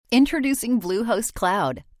Introducing Bluehost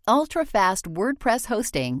Cloud, ultra-fast WordPress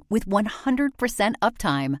hosting with 100%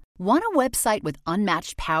 uptime. Want a website with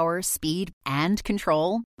unmatched power, speed, and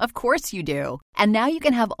control? Of course you do. And now you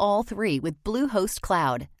can have all three with Bluehost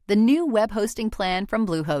Cloud, the new web hosting plan from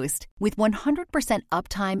Bluehost. With 100%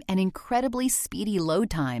 uptime and incredibly speedy load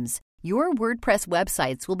times, your WordPress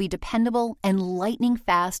websites will be dependable and lightning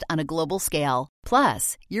fast on a global scale.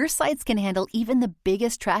 Plus, your sites can handle even the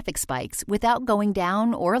biggest traffic spikes without going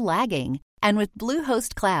down or lagging. And with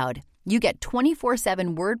Bluehost Cloud, you get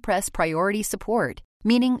 24/7 WordPress priority support,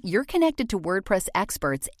 meaning you're connected to WordPress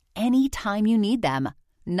experts anytime you need them.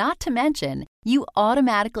 Not to mention, you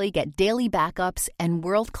automatically get daily backups and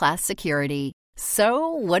world-class security. So,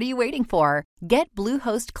 what are you waiting for? Get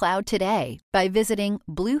Bluehost Cloud today by visiting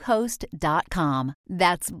Bluehost.com.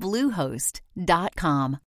 That's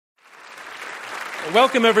Bluehost.com.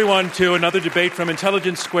 Welcome, everyone, to another debate from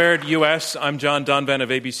Intelligence Squared US. I'm John Donvan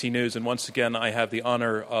of ABC News, and once again, I have the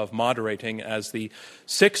honor of moderating as the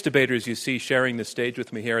 6 debaters you see sharing the stage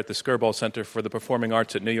with me here at the Skirball Center for the Performing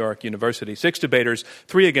Arts at New York University. 6 debaters,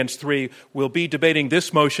 3 against 3, will be debating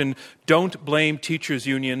this motion, "Don't blame teachers'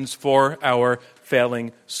 unions for our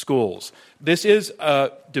failing schools." This is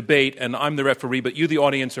a debate, and I'm the referee, but you, the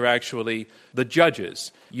audience, are actually the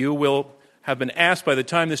judges. You will have been asked by the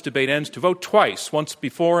time this debate ends to vote twice, once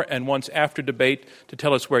before and once after debate, to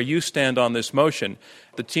tell us where you stand on this motion.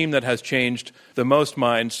 The team that has changed the most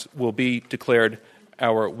minds will be declared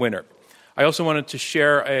our winner. I also wanted to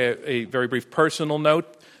share a very brief personal note.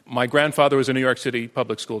 My grandfather was a New York City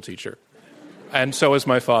public school teacher, and so is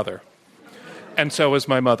my father, and so is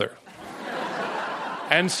my mother,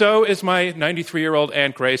 and so is my 93-year-old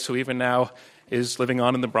Aunt Grace, who even now is living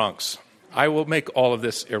on in the Bronx. I will make all of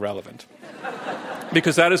this irrelevant,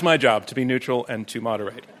 because that is my job, to be neutral and to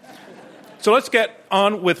moderate. So let's get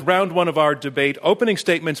on with round 1 of our debate. Opening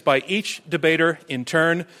statements by each debater in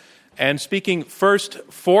turn. And speaking first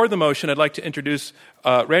for the motion, I'd like to introduce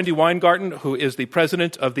Randi Weingarten, who is the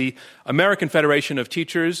president of the American Federation of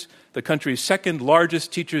Teachers, the country's second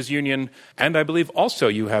largest teachers union. And I believe also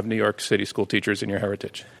you have New York City school teachers in your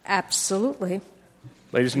heritage. Absolutely.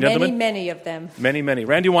 Ladies and gentlemen. Many of them. Many.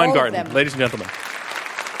 Randi Weingarten, ladies and gentlemen.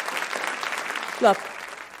 Look,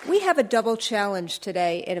 we have a double challenge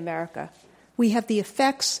today in America. We have the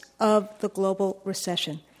effects of the global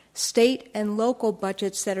recession, state and local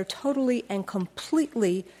budgets that are totally and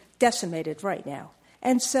completely decimated right now.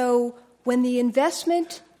 And so when the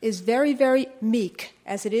investment is very, very meek,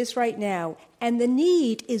 as it is right now, and the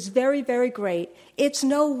need is very, very great, it's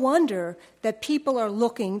no wonder that people are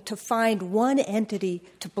looking to find one entity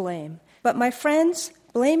to blame. But my friends,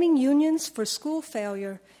 blaming unions for school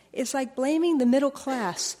failure is like blaming the middle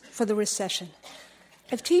class for the recession.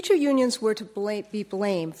 If teacher unions were to be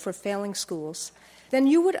blamed for failing schools, then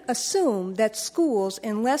you would assume that schools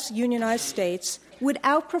in less unionized states would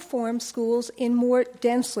outperform schools in more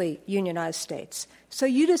densely unionized states. So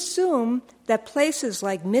you'd assume that places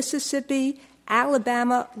like Mississippi,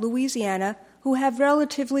 Alabama, Louisiana, who have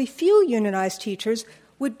relatively few unionized teachers,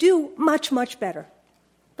 would do much, much better.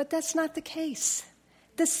 But that's not the case.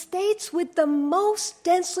 The states with the most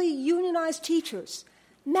densely unionized teachers,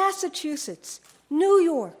 Massachusetts, New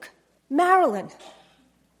York, Maryland,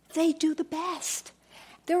 they do the best.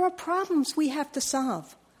 There are problems we have to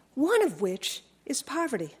solve, one of which is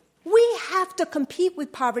poverty. We have to compete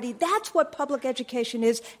with poverty. That's what public education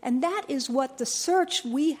is, and that is what the search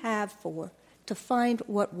we have for to find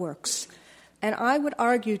what works. And I would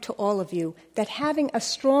argue to all of you that having a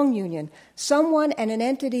strong union, someone and an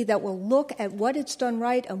entity that will look at what it's done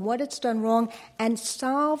right and what it's done wrong and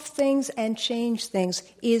solve things and change things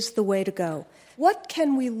is the way to go. What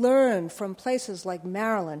can we learn from places like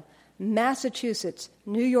Maryland, Massachusetts,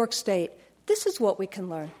 New York State? This is what we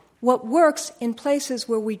can learn. What works in places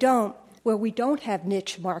where we don't have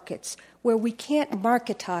niche markets, where we can't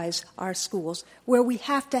marketize our schools, where we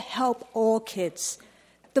have to help all kids.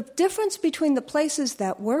 The difference between the places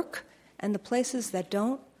that work and the places that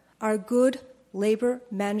don't are good labor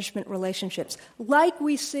management relationships, like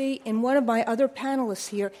we see in one of my other panelists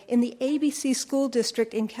here in the ABC School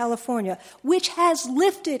District in California, which has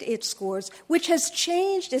lifted its scores, which has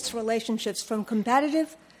changed its relationships from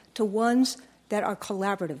competitive to ones that are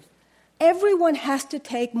collaborative. Everyone has to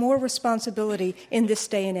take more responsibility in this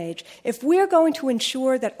day and age. If we're going to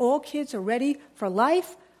ensure that all kids are ready for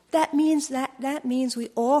life, that means we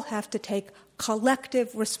all have to take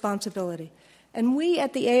collective responsibility. And we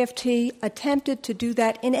at the AFT attempted to do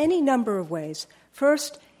that in any number of ways.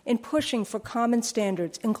 First, in pushing for common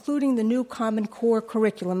standards, including the new Common Core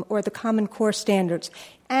curriculum or the Common Core standards,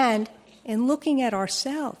 and in looking at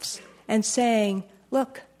ourselves and saying,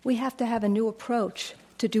 look, We have to have a new approach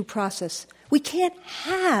to due process. We can't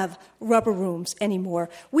have rubber rooms anymore.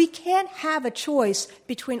 We can't have a choice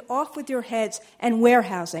between off with your heads and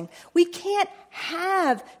warehousing. We can't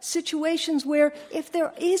have situations where if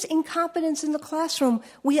there is incompetence in the classroom,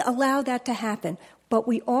 we allow that to happen. But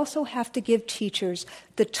we also have to give teachers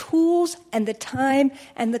the tools and the time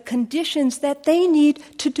and the conditions that they need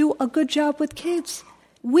to do a good job with kids.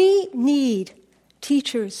 We need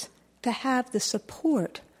teachers to have the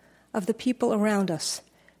support of the people around us.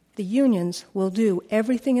 The unions will do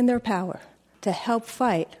everything in their power to help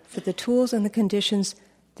fight for the tools and the conditions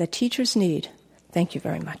that teachers need. Thank you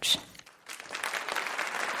very much.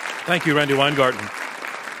 Thank you, Randi Weingarten.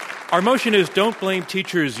 Our motion is don't blame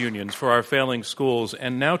teachers' unions for our failing schools.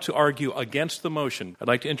 And now to argue against the motion, I'd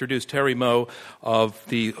like to introduce Terry Moe of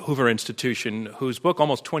the Hoover Institution, whose book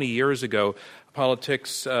almost 20 years ago,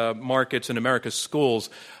 Politics, Markets, and America's Schools,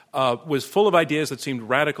 was full of ideas that seemed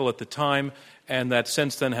radical at the time and that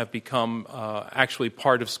since then have become actually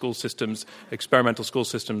part of school systems, experimental school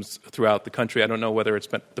systems throughout the country. I don't know whether it's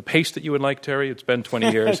been the pace that you would like, Terry. It's been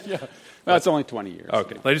 20 years. Yeah. Well, it's only 20 years.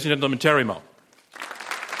 Okay. Ladies and gentlemen, Terry Moe.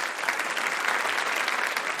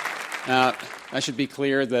 I should be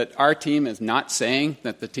clear that our team is not saying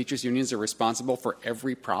that the teachers' unions are responsible for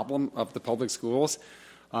every problem of the public schools.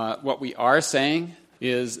 What we are saying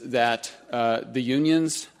is that the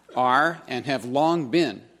unions are and have long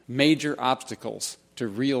been major obstacles to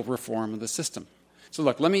real reform of the system. So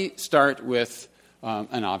look, let me start with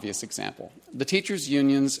an obvious example. The teachers'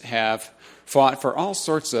 unions have fought for all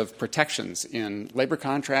sorts of protections in labor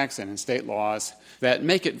contracts and in state laws that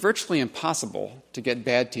make it virtually impossible to get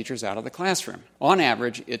bad teachers out of the classroom. On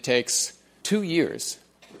average, it takes 2 years,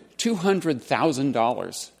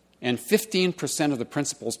 $200,000, and 15% of the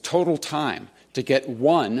principal's total time to get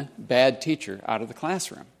one bad teacher out of the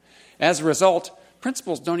classroom. As a result,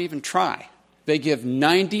 principals don't even try. They give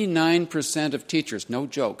 99% of teachers, no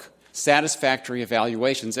joke, satisfactory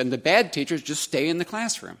evaluations, and the bad teachers just stay in the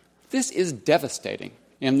classroom. This is devastating,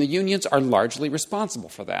 and the unions are largely responsible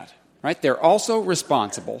for that. Right? They're also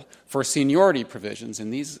responsible for seniority provisions in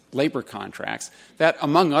these labor contracts that,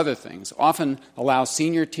 among other things, often allow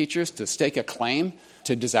senior teachers to stake a claim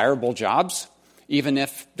to desirable jobs, even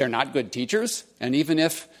if they're not good teachers, and even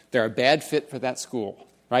if they're a bad fit for that school.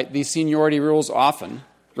 Right? These seniority rules often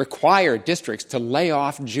require districts to lay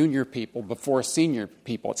off junior people before senior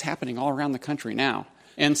people. It's happening all around the country now.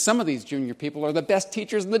 And some of these junior people are the best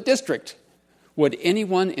teachers in the district. Would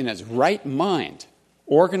anyone in his right mind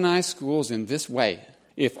organize schools in this way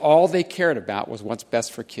if all they cared about was what's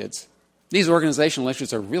best for kids? These organizational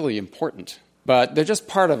issues are really important, but they're just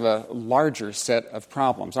part of a larger set of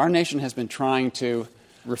problems. Our nation has been trying to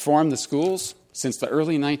reform the schools since the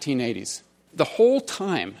early 1980s. The whole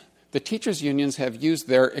time, the teachers' unions have used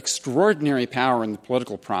their extraordinary power in the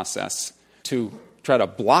political process to try to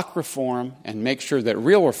block reform and make sure that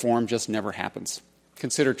real reform just never happens.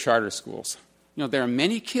 Consider charter schools. You know, there are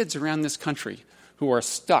many kids around this country who are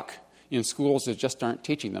stuck in schools that just aren't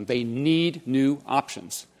teaching them. They need new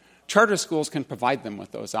options. Charter schools can provide them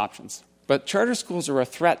with those options. But charter schools are a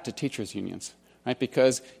threat to teachers' unions, right?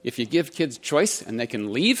 Because if you give kids choice and they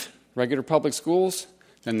can leave regular public schools,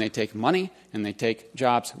 then they take money and they take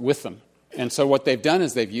jobs with them. And so what they've done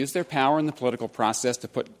is they've used their power in the political process to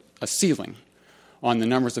put a ceiling on the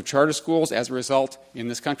numbers of charter schools. As a result, in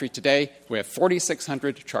this country today, we have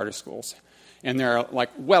 4,600 charter schools. And there are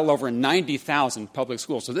well over 90,000 public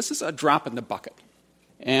schools. So this is a drop in the bucket.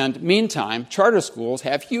 And meantime, charter schools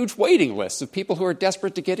have huge waiting lists of people who are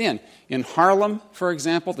desperate to get in. In Harlem, for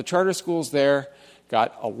example, the charter schools there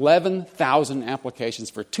got 11,000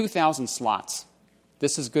 applications for 2,000 slots.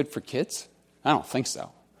 This is good for kids? I don't think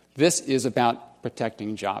so. This is about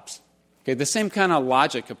protecting jobs. Okay, the same kind of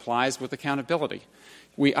logic applies with accountability.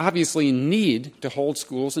 We obviously need to hold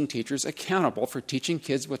schools and teachers accountable for teaching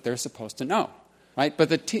kids what they're supposed to know, right? But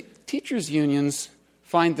the teachers' unions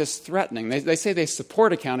find this threatening. They say they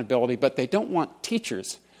support accountability, but they don't want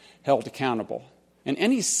teachers held accountable. And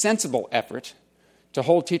any sensible effort to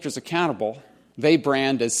hold teachers accountable, they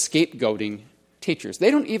brand as scapegoating teachers.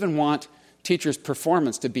 They don't even want teachers'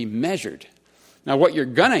 performance to be measured. Now, what you're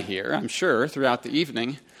going to hear, I'm sure, throughout the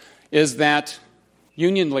evening, is that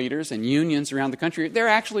union leaders and unions around the country, they're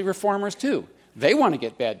actually reformers too. They want to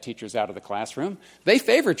get bad teachers out of the classroom. They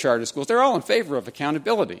favor charter schools. They're all in favor of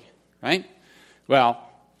accountability, right? Well,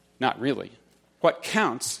 not really. What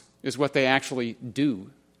counts is what they actually do.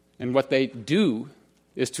 And what they do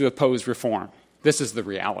is to oppose reform. This is the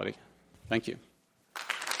reality. Thank you.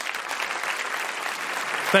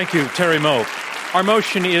 Thank you, Terry Moe. Our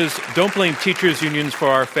motion is Don't Blame Teachers Unions for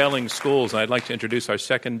Our Failing Schools. And I'd like to introduce our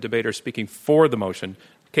second debater speaking for the motion.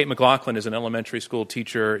 Kate McLaughlin is an elementary school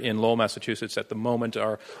teacher in Lowell, Massachusetts, at the moment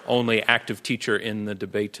our only active teacher in the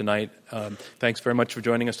debate tonight. Thanks very much for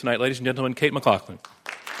joining us tonight. Ladies and gentlemen, Kate McLaughlin.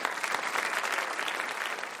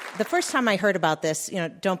 The first time I heard about this,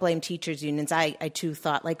 don't blame teachers unions, I too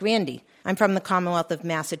thought like Randy. I'm from the Commonwealth of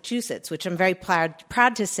Massachusetts, which I'm very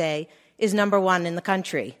proud to say is number one in the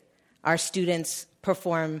country. Our students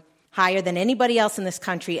perform higher than anybody else in this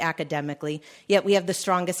country academically, yet we have the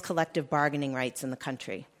strongest collective bargaining rights in the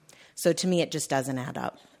country. So to me, it just doesn't add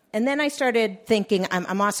up. And then I started thinking,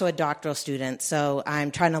 I'm also a doctoral student, so I'm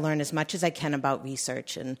trying to learn as much as I can about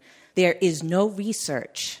research. And there is no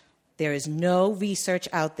research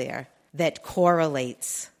out there that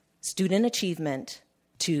correlates student achievement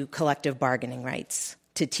to collective bargaining rights,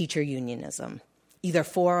 to teacher unionism, either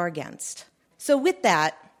for or against. So with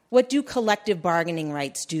that, what do collective bargaining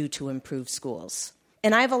rights do to improve schools?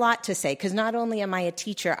 And I have a lot to say, because not only am I a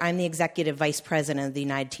teacher, I'm the executive vice president of the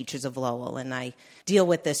United Teachers of Lowell, and I deal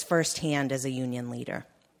with this firsthand as a union leader.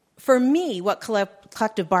 For me, what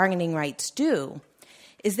collective bargaining rights do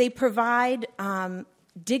is they provide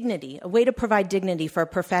dignity, a way to provide dignity for a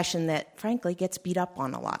profession that, frankly, gets beat up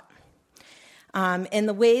on a lot. And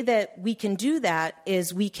the way that we can do that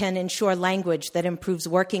is we can ensure language that improves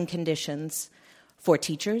working conditions for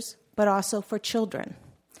teachers, but also for children.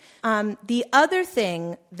 The other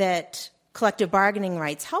thing that collective bargaining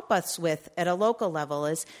rights help us with at a local level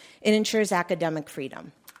is it ensures academic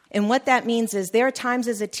freedom. And what that means is there are times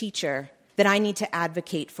as a teacher that I need to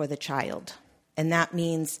advocate for the child. And that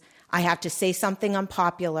means I have to say something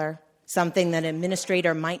unpopular, something that an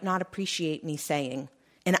administrator might not appreciate me saying.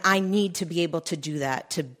 And I need to be able to do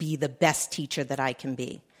that to be the best teacher that I can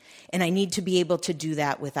be. And I need to be able to do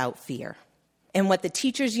that without fear. And what the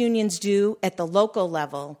teachers' unions do at the local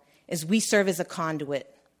level is we serve as a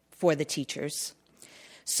conduit for the teachers.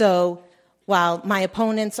 So while my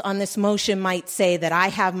opponents on this motion might say that I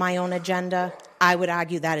have my own agenda, I would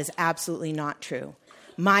argue that is absolutely not true.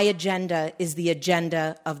 My agenda is the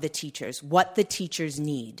agenda of the teachers, what the teachers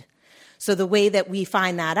need. So the way that we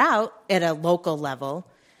find that out at a local level,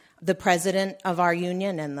 the president of our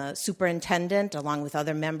union and the superintendent, along with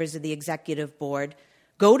other members of the executive board,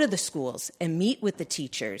 go to the schools and meet with the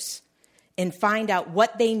teachers and find out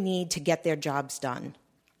what they need to get their jobs done.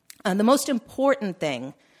 The most important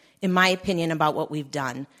thing, in my opinion, about what we've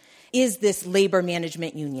done is this labor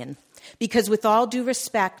management union. Because with all due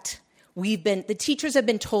respect, the teachers have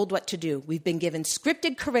been told what to do. We've been given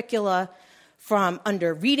scripted curricula from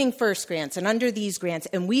under Reading First grants and under these grants,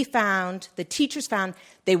 and the teachers found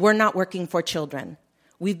they were not working for children.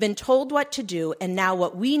 We've been told what to do, and now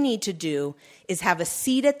what we need to do is have a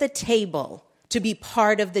seat at the table to be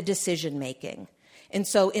part of the decision-making. And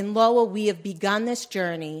so in Lowell, we have begun this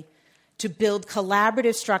journey to build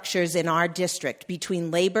collaborative structures in our district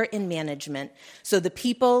between labor and management so the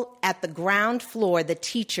people at the ground floor, the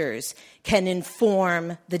teachers, can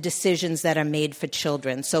inform the decisions that are made for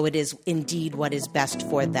children so it is indeed what is best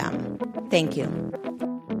for them. Thank you.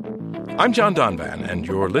 I'm John Donvan, and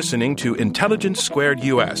you're listening to Intelligence Squared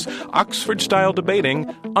U.S., Oxford-style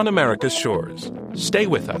debating on America's shores. Stay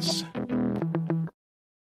with us.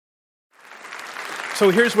 So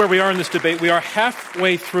here's where we are in this debate. We are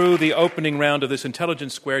halfway through the opening round of this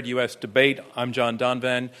Intelligence Squared U.S. debate. I'm John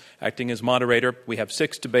Donvan, acting as moderator. We have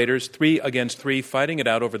 6 debaters, 3 against 3, fighting it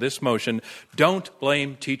out over this motion, Don't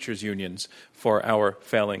Blame Teachers Unions for Our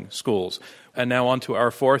Failing Schools. And now on to our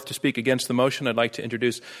 4th. To speak against the motion, I'd like to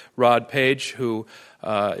introduce Rod Page, who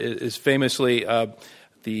is famously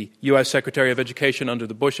the U.S. Secretary of Education under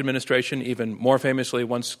the Bush administration, even more famously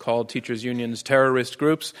once called teachers' unions terrorist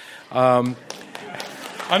groups.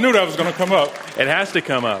 I knew that was going to come up. It has to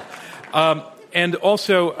come up. And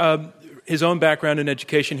also his own background in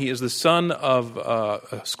education. He is the son of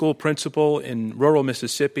a school principal in rural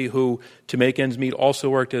Mississippi who, to make ends meet, also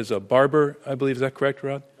worked as a barber, I believe. Is that correct,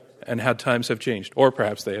 Rod? And how times have changed. Or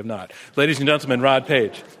perhaps they have not. Ladies and gentlemen, Rod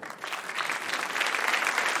Page.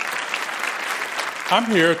 I'm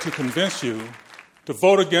here to convince you to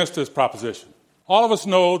vote against this proposition. All of us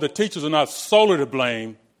know that teachers are not solely to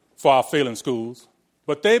blame for our failing schools,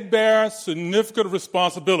 but they bear significant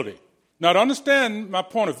responsibility. Now, to understand my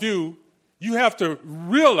point of view, you have to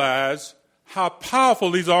realize how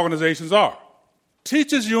powerful these organizations are.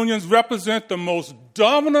 Teachers' unions represent the most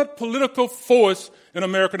dominant political force in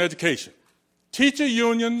American education. Teacher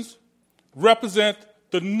unions represent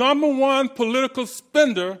the number one political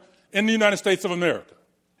spender in the United States of America.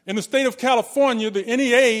 In the state of California, the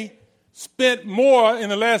NEA spent more in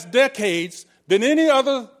the last decades than any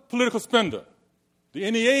other political spender. The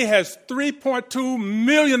NEA has 3.2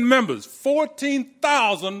 million members,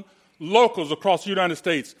 14,000 locals across the United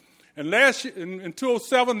States. And last year, in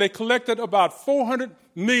 2007, they collected about $400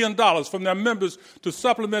 million from their members to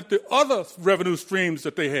supplement the other revenue streams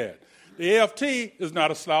that they had. The AFT is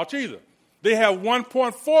not a slouch either. They have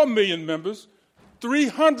 1.4 million members,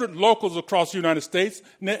 300 locals across the United States,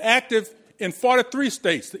 and they're active in 43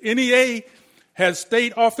 states. The NEA has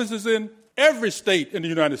state offices in every state in the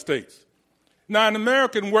United States. Now, in the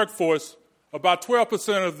American workforce, about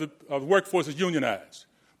 12% of the workforce is unionized.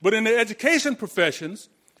 But in the education professions,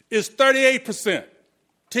 it's 38%.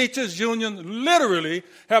 Teachers' unions literally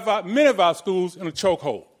have many of our schools in a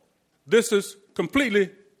chokehold. This is completely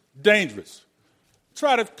dangerous.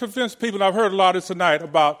 Try to convince people, I've heard a lot of this tonight,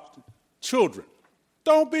 about children.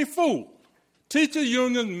 Don't be fooled. Teacher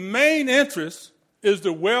unions' main interest is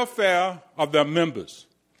the welfare of their members.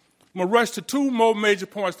 I'm going to rush to two more major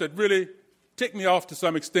points that really tick me off to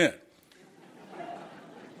some extent.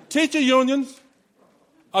 Teacher unions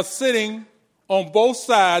are sitting on both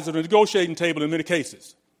sides of the negotiating table in many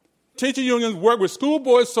cases. Teacher unions work with school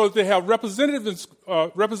boards so that they have representatives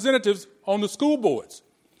on the school boards.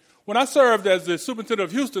 When I served as the superintendent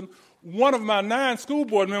of Houston, one of my 9 school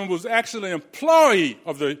board members was actually an employee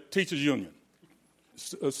of the teachers union.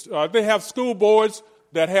 They have school boards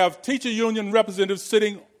that have teacher union representatives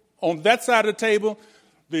sitting on that side of the table,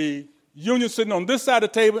 the union sitting on this side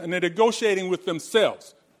of the table, and they're negotiating with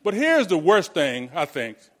themselves. But here's the worst thing, I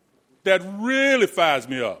think, that really fires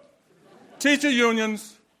me up. Teacher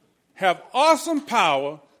unions have awesome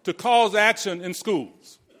power to cause action in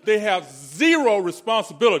schools. They have zero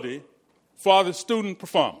responsibility for the student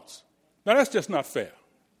performance. Now, that's just not fair.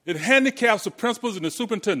 It handicaps the principals and the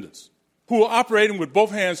superintendents who are operating with both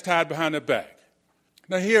hands tied behind their back.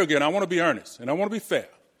 Now, here again, I want to be earnest, and I want to be fair.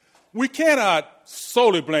 We cannot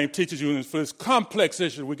solely blame teachers' unions for this complex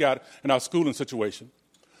issue we got in our schooling situation,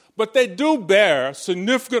 but they do bear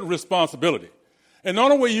significant responsibility. And the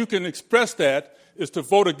only way you can express that is to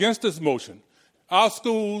vote against this motion. Our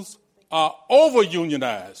schools are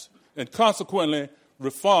over-unionized, and consequently,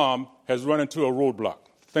 reform has run into a roadblock.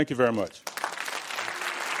 Thank you very much.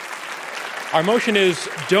 Our motion is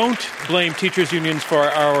don't blame teachers' unions for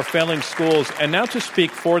our failing schools. And now to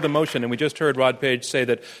speak for the motion, and we just heard Rod Page say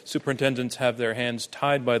that superintendents have their hands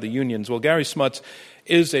tied by the unions. Well, Gary Smuts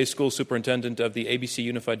is a school superintendent of the ABC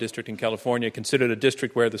Unified District in California, considered a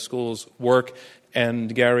district where the schools work.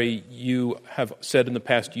 And Gary, you have said in the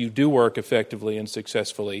past you do work effectively and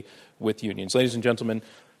successfully with unions. Ladies and gentlemen,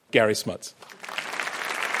 Gary Smuts.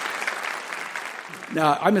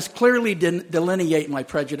 Now, I must clearly delineate my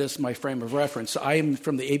prejudice, my frame of reference. I am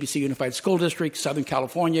from the ABC Unified School District, Southern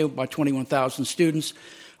California, about 21,000 students.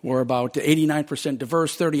 We're about 89%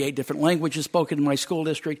 diverse, 38 different languages spoken in my school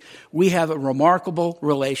district. We have a remarkable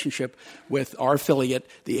relationship with our affiliate,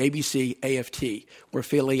 the ABC AFT. We're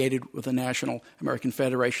affiliated with the National American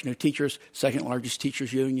Federation of Teachers, second largest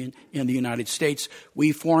teachers union in the United States.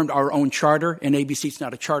 We formed our own charter, and ABC is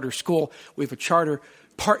not a charter school. We have a charter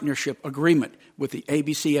partnership agreement with the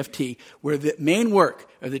ABCFT, where the main work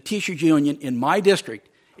of the teachers union in my district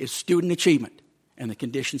is student achievement and the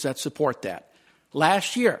conditions that support that.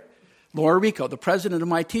 Last year, Laura Rico, the president of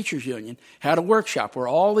my teachers union, had a workshop where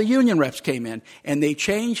all the union reps came in, and they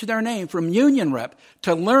changed their name from union rep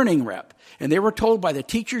to learning rep. And they were told by the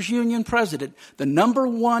teachers union president, the number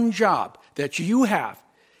one job that you have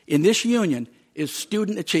in this union is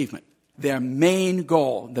student achievement. Their main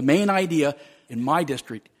goal, the main idea in my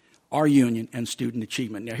district, our union and student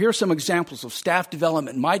achievement. Now, here are some examples of staff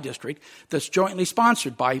development in my district that's jointly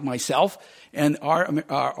sponsored by myself and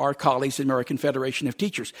our colleagues in the American Federation of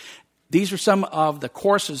Teachers. These are some of the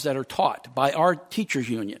courses that are taught by our teachers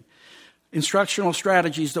union. Instructional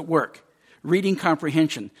strategies that work, reading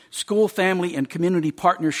comprehension, school, family, and community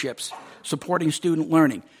partnerships, supporting student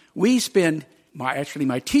learning. We spend, my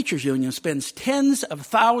teachers union spends tens of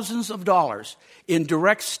thousands of dollars in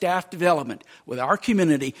direct staff development with our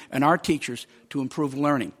community and our teachers to improve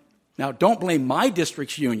learning. Now, don't blame my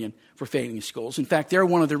district's union for failing schools. In fact, they're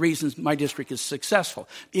one of the reasons my district is successful.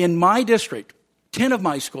 In my district, 10 of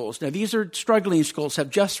my schools, now these are struggling schools, have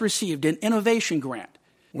just received an innovation grant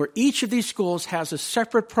where each of these schools has a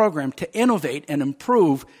separate program to innovate and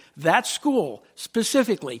improve that school,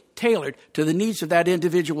 specifically tailored to the needs of that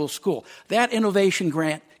individual school. That innovation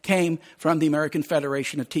grant came from the American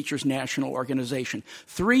Federation of Teachers National Organization.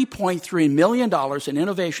 $3.3 million in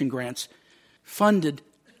innovation grants funded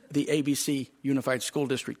the ABC Unified School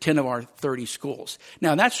District, 10 of our 30 schools.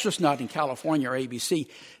 Now, that's just not in California or ABC.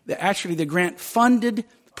 The grant funded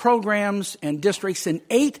programs and districts in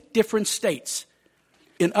 8 different states.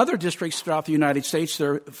 In other districts throughout the United States,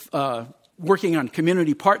 they're working on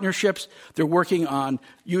community partnerships. They're working on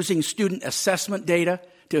using student assessment data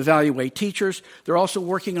to evaluate teachers. They're also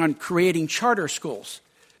working on creating charter schools.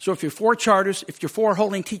 So if you're for charters, if you're for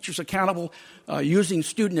holding teachers accountable using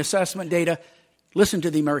student assessment data, listen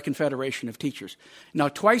to the American Federation of Teachers. Now,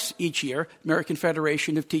 twice each year, American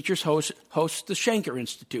Federation of Teachers hosts the Shanker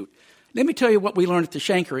Institute. Let me tell you what we learned at the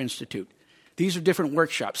Shanker Institute. These are different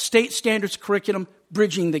workshops. State standards curriculum,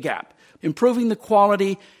 bridging the gap, improving the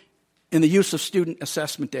quality in the use of student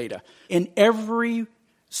assessment data. In every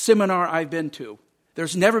seminar I've been to,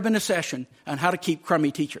 there's never been a session on how to keep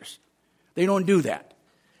crummy teachers. They don't do that.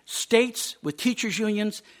 States with teachers'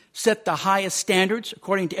 unions set the highest standards,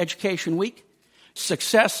 according to Education Week.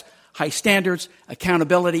 Success, high standards,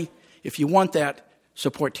 accountability. If you want that,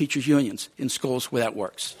 support teachers' unions in schools where that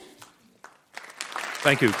works.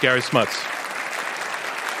 Thank you, Gary Smuts.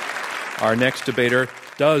 Our next debater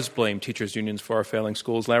does blame teachers' unions for our failing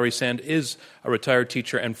schools. Larry Sand is a retired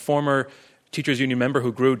teacher and former teachers' union member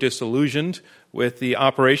who grew disillusioned with the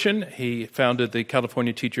operation. He founded the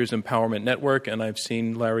California Teachers Empowerment Network, and I've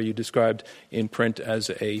seen Larry, you described in print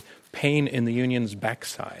as a pain in the union's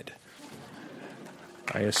backside.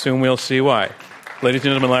 I assume we'll see why. Ladies and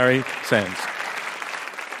gentlemen, Larry Sands.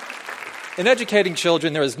 In educating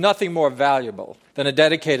children, there is nothing more valuable than a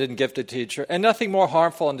dedicated and gifted teacher, and nothing more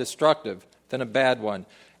harmful and destructive than a bad one.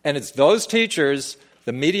 And it's those teachers,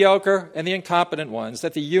 the mediocre and the incompetent ones,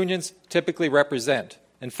 that the unions typically represent.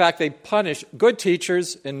 In fact, they punish good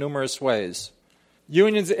teachers in numerous ways.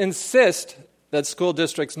 Unions insist that school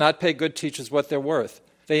districts not pay good teachers what they're worth.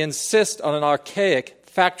 They insist on an archaic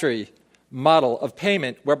factory model of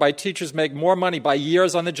payment whereby teachers make more money by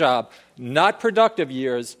years on the job, not productive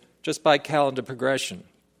years, just by calendar progression.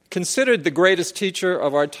 Considered the greatest teacher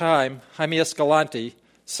of our time, Jaime Escalante,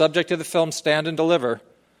 subject to the film Stand and Deliver,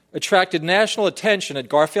 attracted national attention at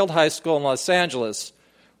Garfield High School in Los Angeles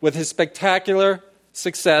with his spectacular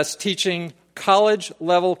success teaching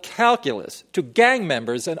college-level calculus to gang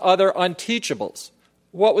members and other unteachables.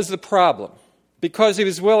 What was the problem? Because he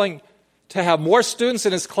was willing to have more students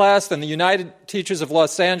in his class than the United Teachers of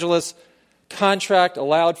Los Angeles contract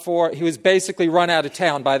allowed for, he was basically run out of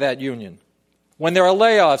town by that union. When there are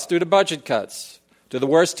layoffs due to budget cuts, do the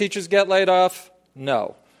worst teachers get laid off?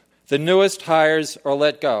 No. The newest hires are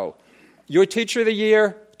let go. You're Teacher of the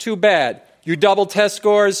Year? Too bad. You double test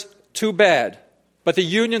scores? Too bad. But the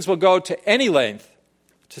unions will go to any length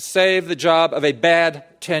to save the job of a bad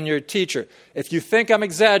tenured teacher. If you think I'm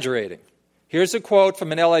exaggerating, here's a quote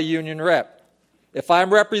from an LA union rep. If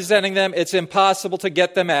I'm representing them, it's impossible to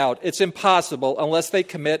get them out. It's impossible unless they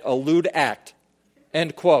commit a lewd act.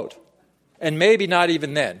 End quote. And maybe not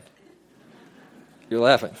even then. You're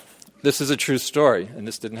laughing. This is a true story, and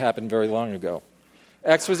this didn't happen very long ago.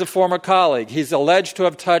 X was a former colleague. He's alleged to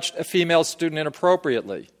have touched a female student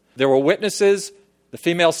inappropriately. There were witnesses. The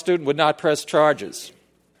female student would not press charges.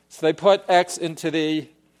 So they put X into the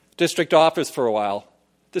district office for a while,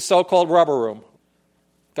 the so-called rubber room.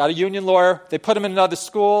 Got a union lawyer. They put him in another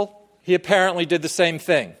school. He apparently did the same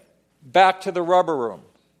thing. Back to the rubber room.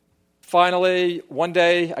 Finally, one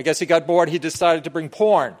day, I guess he got bored, he decided to bring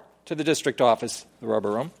porn to the district office, the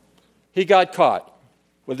rubber room. He got caught.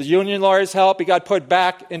 With the union lawyer's help, he got put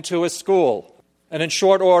back into a school. And in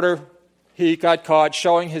short order, he got caught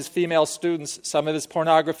showing his female students some of his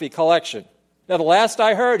pornography collection. Now, the last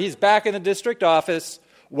I heard, he's back in the district office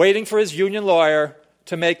waiting for his union lawyer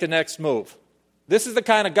to make the next move. This is the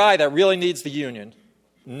kind of guy that really needs the union.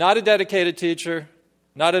 Not a dedicated teacher,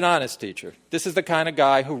 not an honest teacher. This is the kind of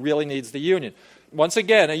guy who really needs the union. Once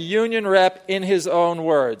again, a union rep in his own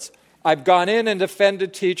words. I've gone in and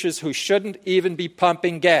defended teachers who shouldn't even be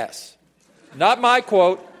pumping gas. Not my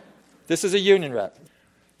quote. This is a union rep.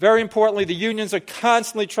 Very importantly, the unions are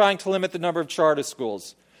constantly trying to limit the number of charter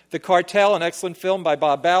schools. The Cartel, an excellent film by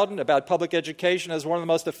Bob Bowden about public education, has one of the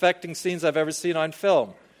most affecting scenes I've ever seen on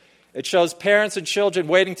film. It shows parents and children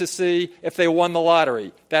waiting to see if they won the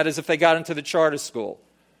lottery, that is, if they got into the charter school.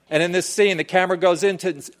 And in this scene, the camera goes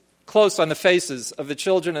into close on the faces of the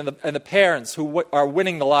children and the parents who are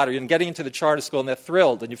winning the lottery and getting into the charter school, and they're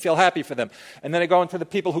thrilled, and you feel happy for them. And then they go into the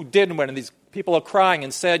people who didn't win, and these people are crying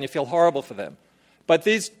and sad, and you feel horrible for them. But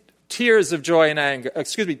these tears of joy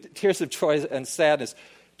and sadness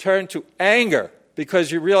turn to anger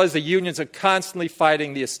because you realize the unions are constantly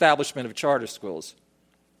fighting the establishment of charter schools.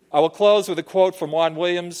 I will close with a quote from Juan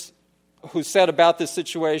Williams, who said about this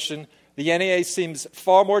situation, the NEA seems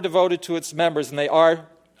far more devoted to its members than they are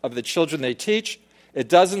of the children they teach. It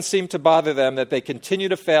doesn't seem to bother them that they continue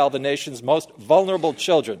to fail the nation's most vulnerable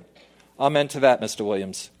children. Amen to that, Mr.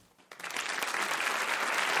 Williams.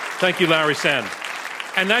 Thank you, Larry Sand.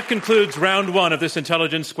 And that concludes round one of this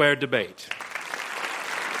Intelligence Squared debate.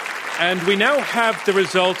 And we now have the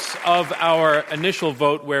results of our initial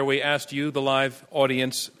vote where we asked you, the live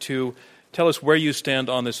audience, to tell us where you stand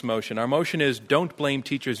on this motion. Our motion is don't blame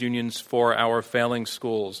teachers' unions for our failing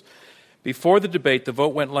schools. Before the debate, the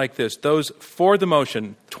vote went like this. Those for the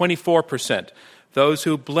motion, 24%. Those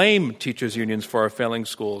who blame teachers' unions for our failing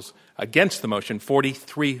schools, against the motion,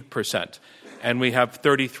 43%. And we have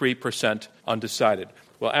 33% undecided.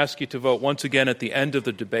 We'll ask you to vote once again at the end of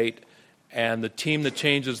the debate, and the team that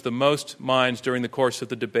changes the most minds during the course of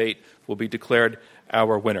the debate will be declared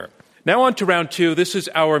our winner. Now on to round two. This is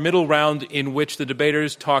our middle round in which the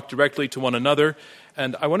debaters talk directly to one another.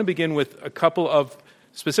 And I want to begin with a couple of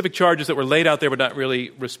specific charges that were laid out there but not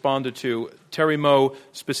really responded to. Terry Moe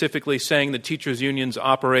specifically saying that teachers' unions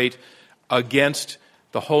operate against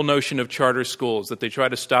the whole notion of charter schools, that they try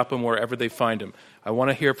to stop them wherever they find them. I want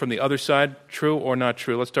to hear from the other side, true or not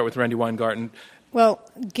true. Let's start with Randi Weingarten. Well,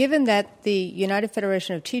 given that the United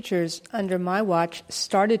Federation of Teachers, under my watch,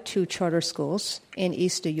 started 2 charter schools in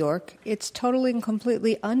East New York, it's totally and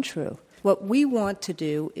completely untrue. What we want to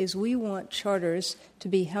do is we want charters to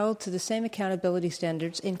be held to the same accountability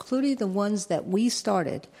standards, including the ones that we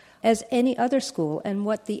started, as any other school. And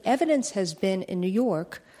what the evidence has been in New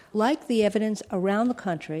York, like the evidence around the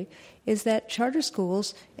country, is that charter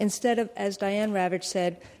schools, instead of, as Diane Ravitch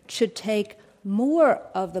said, should take more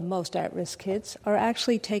of the most at-risk kids, are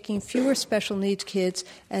actually taking fewer special needs kids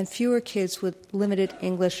and fewer kids with limited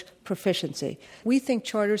English proficiency. We think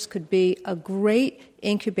charters could be a great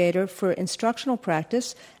incubator for instructional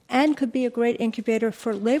practice and could be a great incubator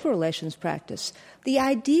for labor relations practice. The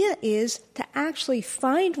idea is to actually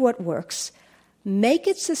find what works, make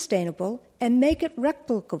it sustainable, and make it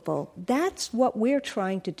replicable. That's what we're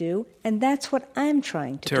trying to do, and that's what I'm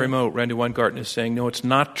trying to do. Terry Moe, Randi Weingarten is saying, no, it's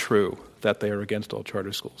not true that they are against all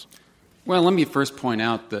charter schools. Well, let me first point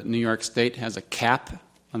out that New York State has a cap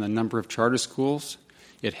on the number of charter schools.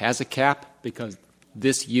 It has a cap because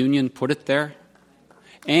this union put it there.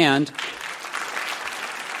 And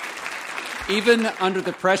even under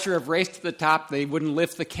the pressure of race to the top, they wouldn't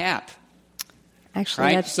lift the cap. Actually,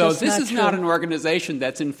 right? that's so just this not is true. not an organization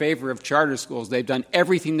that's in favor of charter schools. They've done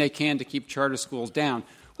everything they can to keep charter schools down.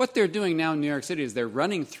 What they're doing now in New York City is they're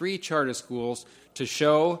running 3 charter schools to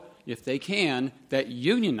show, if they can, that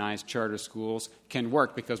unionized charter schools can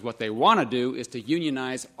work, because what they want to do is to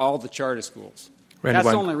unionize all the charter schools. That's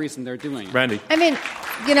the only reason they're doing it. Randi. I mean,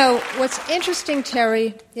 you know, what's interesting,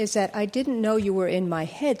 Terry, is that I didn't know you were in my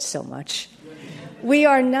head so much. We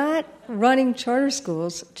are not running charter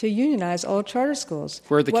schools to unionize all charter schools.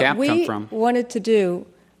 Where'd the cap come from? What we wanted to do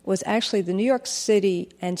was actually the New York City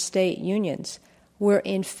and state unions were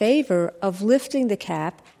in favor of lifting the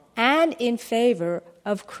cap and in favor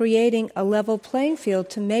of creating a level playing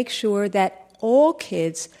field to make sure that all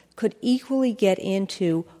kids could equally get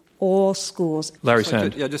into all schools. Larry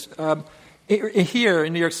Sand. Yeah, just here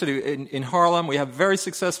in New York City, in Harlem, we have very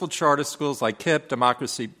successful charter schools like KIPP,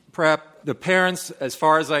 Democracy Prep. The parents, as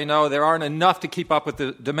far as I know, there aren't enough to keep up with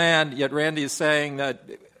the demand, yet Randi is saying that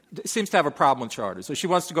it seems to have a problem with charters, so she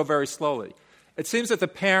wants to go very slowly. It seems that the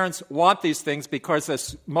parents want these things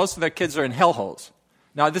because most of their kids are in hellholes.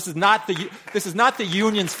 Now, this is not the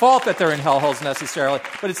union's fault that they're in hellholes necessarily,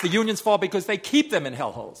 but it's the union's fault because they keep them in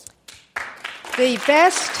hellholes. The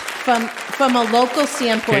best, from a local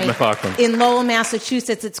standpoint, in Lowell,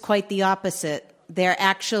 Massachusetts, it's quite the opposite. They're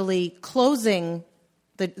actually closing.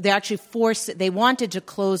 They wanted to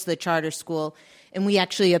close the charter school, and we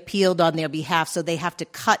actually appealed on their behalf, so they have to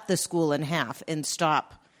cut the school in half and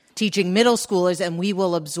stop teaching middle schoolers, and we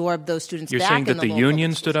will absorb those students You're back in the saying that the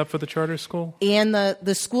union stood up for the charter school? And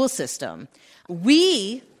the school system.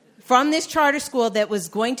 We, from this charter school that was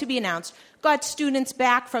going to be announced, got students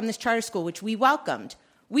back from this charter school, which we welcomed.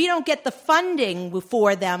 We don't get the funding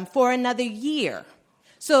for them for another year.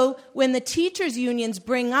 So when the teachers' unions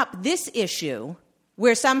bring up this issue,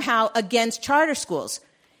 we're somehow against charter schools.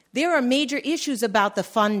 There are major issues about the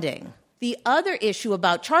funding. The other issue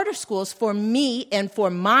about charter schools for me and for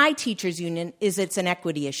my teachers' union is it's an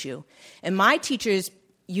equity issue. And my teachers'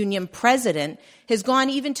 union president has gone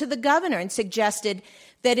even to the governor and suggested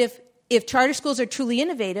that if charter schools are truly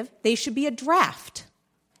innovative, they should be a draft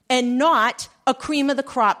and not a cream of the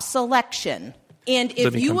crop selection. And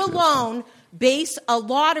if you alone base a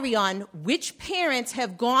lottery on which parents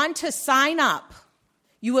have gone to sign up,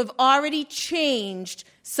 you have already changed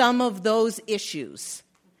some of those issues.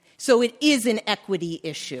 So it is an equity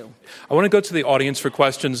issue. I want to go to the audience for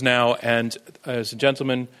questions now, and as a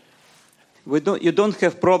gentleman... You don't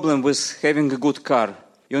have problem with having a good car.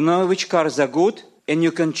 You know which cars are good and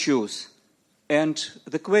you can choose. And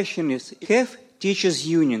the question is, have teachers'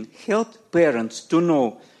 union helped parents to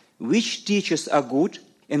know which teachers are good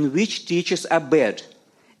and which teachers are bad?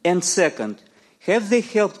 And second, have they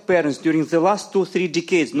helped parents during the last 2-3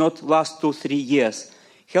 decades, not last 2-3 years,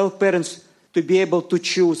 help parents to be able to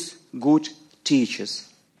choose good teachers?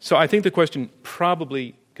 So I think the question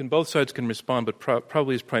probably, both sides can respond, but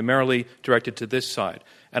probably is primarily directed to this side.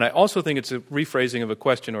 And I also think it's a rephrasing of a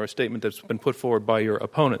question or a statement that's been put forward by your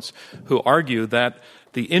opponents, who argue that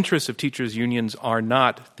the interests of teachers' unions are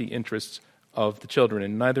not the interests of the children.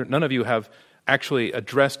 And none of you have actually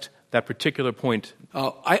addressed that particular point.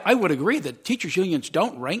 I would agree that teachers' unions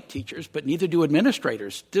don't rank teachers, but neither do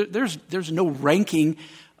administrators. There's no ranking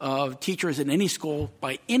of teachers in any school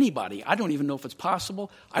by anybody. I don't even know if it's possible.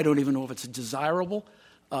 I don't even know if it's desirable.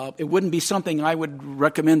 It wouldn't be something I would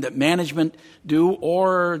recommend that management do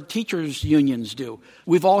or teachers' unions do.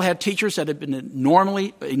 We've all had teachers that have been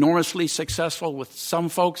enormously successful with some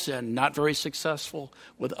folks and not very successful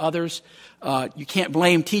with others. You can't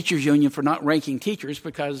blame teachers' union for not ranking teachers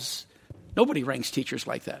because nobody ranks teachers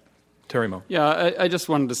like that. Terry Moe. Yeah, I just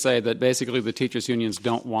wanted to say that basically the teachers' unions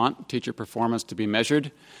don't want teacher performance to be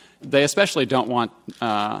measured. They especially don't want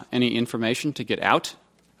any information to get out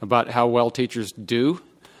about how well teachers do.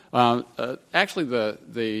 Actually,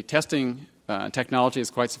 the testing technology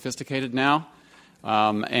is quite sophisticated now,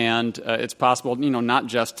 and it's possible, not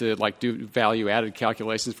just to do value-added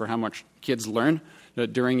calculations for how much kids learn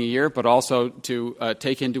during a year, but also to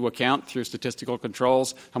take into account through statistical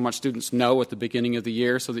controls how much students know at the beginning of the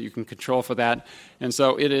year, so that you can control for that. And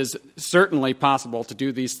so it is certainly possible to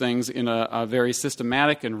do these things in a very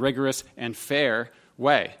systematic and rigorous and fair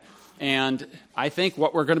way. And I think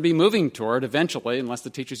what we're going to be moving toward eventually, unless the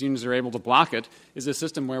teachers' unions are able to block it, is a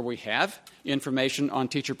system where we have information on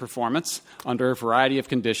teacher performance under a variety of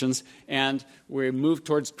conditions, and we move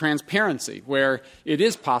towards transparency, where it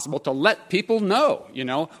is possible to let people know,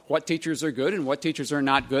 what teachers are good and what teachers are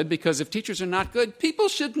not good, because if teachers are not good, people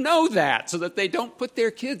should know that so that they don't put their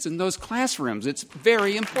kids in those classrooms. It's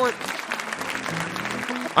very important.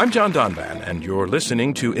 I'm John Donvan, and you're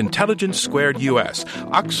listening to Intelligence Squared U.S.,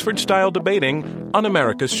 Oxford-style debating on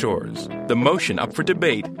America's shores. The motion up for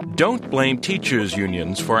debate: don't blame teachers'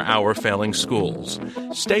 unions for our failing schools.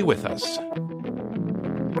 Stay with us.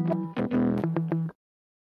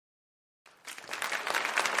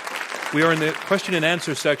 We are in the question and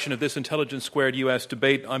answer section of this Intelligence Squared U.S.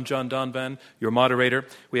 debate. I'm John Donvan, your moderator.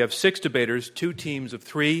 We have 6 debaters, 2 teams of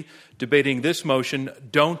 3, debating this motion: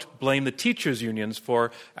 don't blame the teachers' unions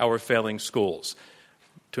for our failing schools.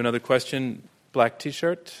 To another question, black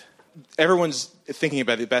T-shirt. Everyone's thinking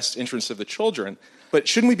about the best interests of the children, but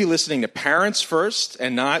shouldn't we be listening to parents first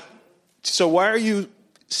and not? So why are you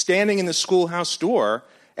standing in the schoolhouse door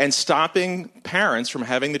and stopping parents from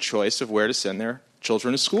having the choice of where to send their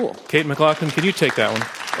children to school? Kate McLaughlin, can you take that one?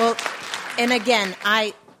 Well, and again,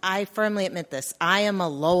 I firmly admit this. I am a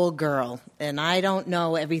Lowell girl, and I don't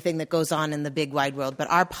know everything that goes on in the big wide world, but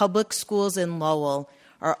our public schools in Lowell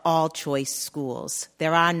are all choice schools.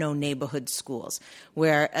 There are no neighborhood schools.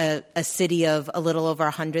 We're a city of a little over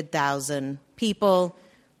 100,000 people.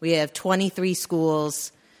 We have 23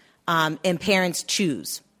 schools, and parents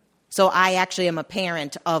choose. So I actually am a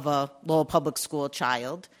parent of a Lowell public school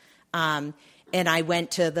child. And I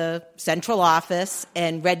went to the central office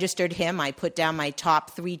and registered him. I put down my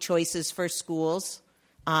top 3 choices for schools,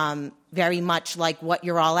 very much like what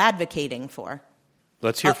you're all advocating for.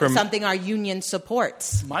 Let's hear from something our union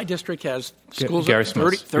supports. My district has schools, Gary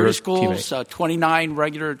 30 schools, 29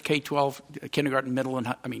 regular K-12, kindergarten,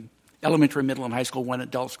 elementary, middle, and high school, 1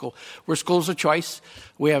 adult school. We're schools of choice.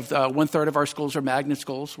 We have 1/3 of our schools are magnet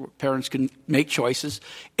schools where parents can make choices.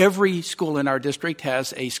 Every school in our district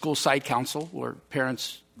has a school site council where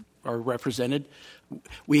parents are represented.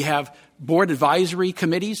 We have board advisory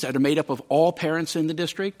committees that are made up of all parents in the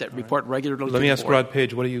district that report regularly to the board. Let me ask Rod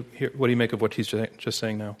Page, what do you make of what he's just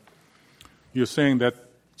saying now? You're saying that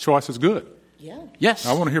choice is good. Yeah. Yes.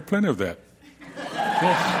 I want to hear plenty of that.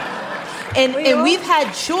 And we've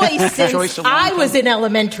had choice since I was in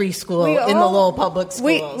elementary school in the Lowell public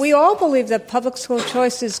schools. We all believe that public school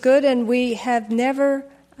choice is good, and we have never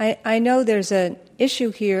 – I know there's an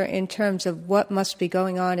issue here in terms of what must be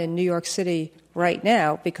going on in New York City right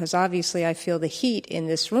now, because obviously I feel the heat in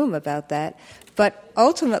this room about that. But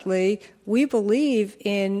ultimately, we believe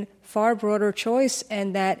in far broader choice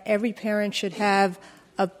and that every parent should have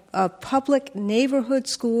a public neighborhood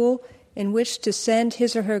school in which to send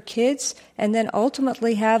his or her kids, and then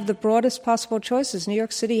ultimately have the broadest possible choices. New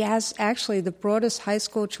York City has actually the broadest high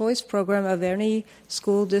school choice program of any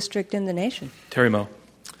school district in the nation. Terry Moe.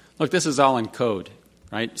 Look, this is all in code,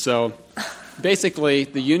 right? So basically,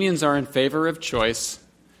 the unions are in favor of choice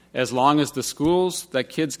as long as the schools that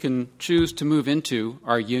kids can choose to move into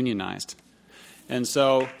are unionized. And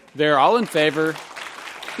so they're all in favor.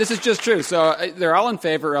 This is just true. So they're all in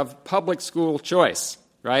favor of public school choice,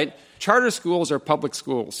 right? Charter schools are public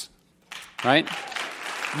schools, right?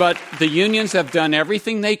 But the unions have done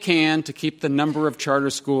everything they can to keep the number of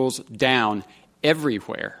charter schools down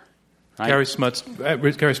everywhere. Right? Gary Smuts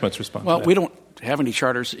responds. Well, we don't have any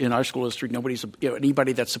charters in our school district. Nobody's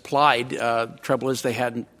anybody that's applied. Trouble is, they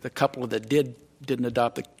hadn't. The couple that didn't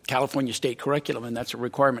adopt the California state curriculum, and that's a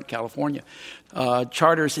requirement in California.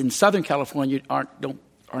 Charters in Southern California aren't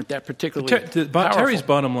that particularly powerful. Terry's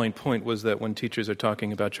bottom line point was that when teachers are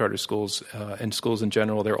talking about charter schools and schools in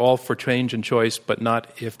general, they're all for change and choice, but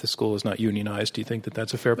not if the school is not unionized. Do you think that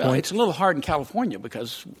that's a fair point? It's a little hard in California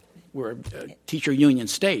because we're a teacher union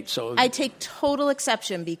state. So I take total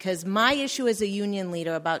exception because my issue as a union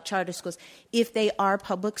leader about charter schools, if they are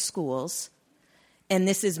public schools, and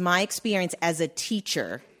this is my experience as a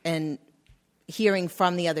teacher and hearing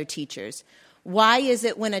from the other teachers, why is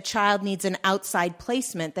it when a child needs an outside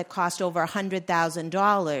placement that costs over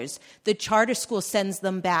 $100,000, the charter school sends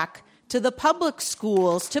them back to the public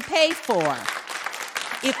schools to pay for?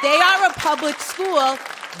 If they are a public school,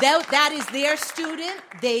 that is their student.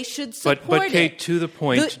 They should support it. But Kate, to the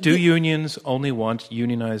point, do unions only want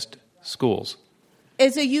unionized schools?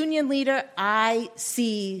 As a union leader, I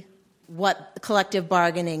see what collective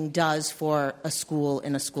bargaining does for a school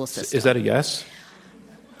in a school system. Is that a yes?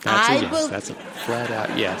 That's a yes. That's a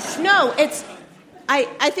flat-out yes. No,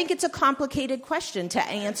 I think it's a complicated question to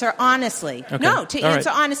answer honestly. Okay. No, to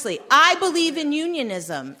answer honestly. I believe in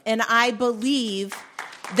unionism, and I believe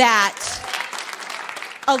that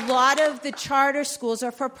a lot of the charter schools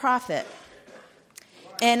are for profit.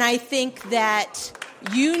 And I think that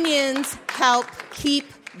unions help keep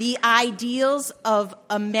the ideals of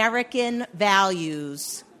American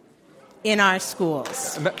values in our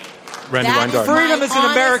schools. Randy Weingarten. Freedom is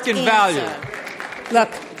an American value. Look.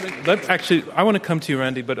 I want to come to you,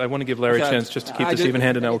 Randy, but I want to give Larry a chance just to keep this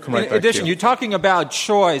even-handed, and I will come right back to you. In addition, you're talking about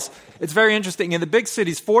choice. It's very interesting. In the big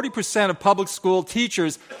cities, 40% of public school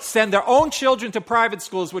teachers send their own children to private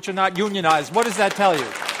schools which are not unionized. What does that tell you?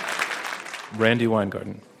 Randy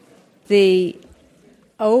Weingarten. The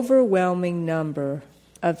overwhelming number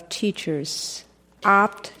of teachers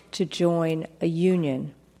opt to join a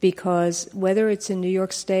union because whether it's in New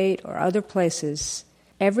York State or other places,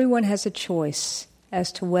 everyone has a choice as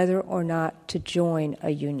to whether or not to join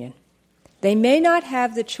a union. They may not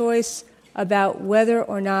have the choice about whether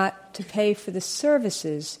or not to pay for the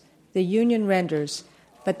services the union renders,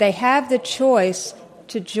 but they have the choice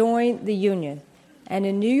to join the union. And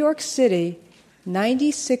in New York City,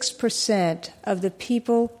 96% of the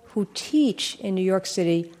people who teach in New York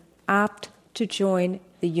City opt to join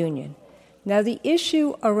the union. Now, the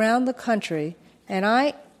issue around the country, and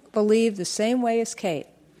I believe the same way as Kate,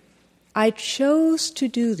 I chose to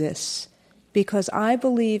do this because I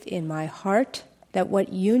believe in my heart that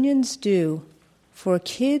what unions do for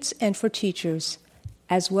kids and for teachers,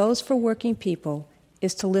 as well as for working people,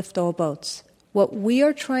 is to lift all boats. What we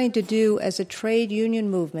are trying to do as a trade union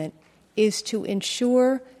movement is to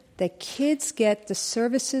ensure that kids get the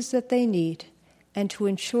services that they need and to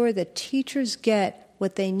ensure that teachers get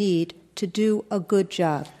what they need to do a good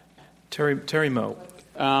job. Terry Moe.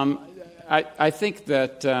 I think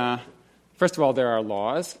that, first of all, there are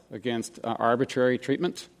laws against arbitrary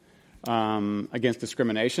treatment, against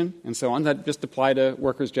discrimination, and so on, that just apply to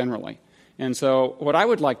workers generally. And so what I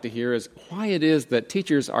would like to hear is why it is that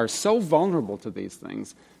teachers are so vulnerable to these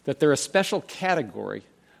things that they're a special category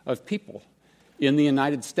of people in the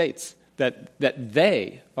United States, that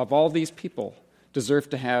they, of all these people, deserve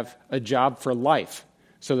to have a job for life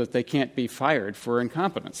so that they can't be fired for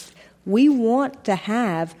incompetence. We want to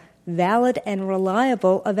have valid and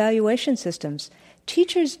reliable evaluation systems.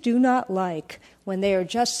 Teachers do not like when they are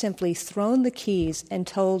just simply thrown the keys and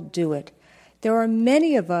told, do it. There are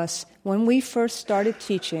many of us, when we first started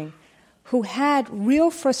teaching, who had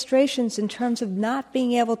real frustrations in terms of not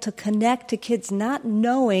being able to connect to kids, not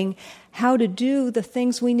knowing how to do the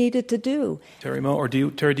things we needed to do. Terry Moe, or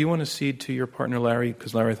Terry, do you want to cede to your partner, Larry?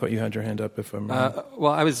 Because Larry, I thought you had your hand up. If I'm well,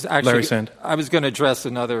 I was actually Larry Sand. I was going to address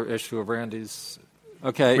another issue of Randy's.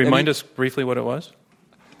 Okay, remind us briefly what it was.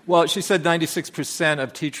 Well, she said 96%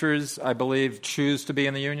 of teachers, I believe, choose to be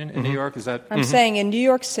in the union in New York. Is that? I'm saying in New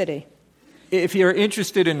York City. If you're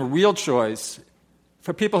interested in real choice,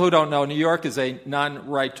 for people who don't know, New York is a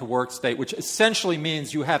non-right-to-work state, which essentially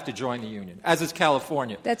means you have to join the union, as is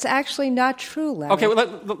California. That's actually not true, Larry. Okay,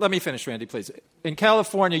 well, let me finish, Randy, please. in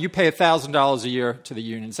California, you pay $1,000 a year to the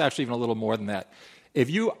union. It's actually even a little more than that. If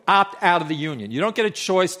you opt out of the union, you don't get a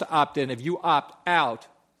choice to opt in. If you opt out,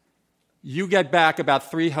 you get back about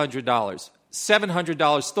 $300.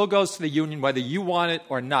 $700 still goes to the union whether you want it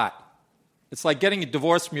or not. It's like getting a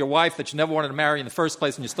divorce from your wife that you never wanted to marry in the first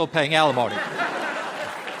place and you're still paying alimony.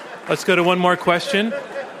 Let's go to one more question.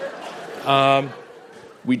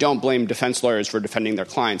 We don't blame defense lawyers for defending their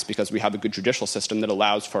clients because we have a good judicial system that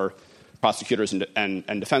allows for prosecutors and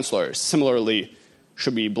defense lawyers. Similarly,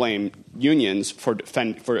 should we blame unions for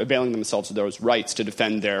availing themselves of those rights to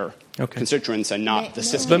defend their constituents and not the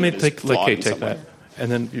system? Let Kate take that,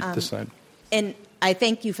 and then you decide. And I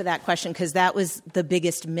thank you for that question because that was the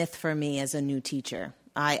biggest myth for me as a new teacher.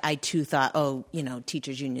 I too thought,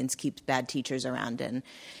 teachers' unions keep bad teachers around. And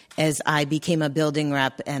as I became a building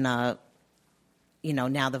rep and now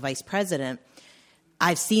the vice president,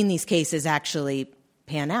 I've seen these cases actually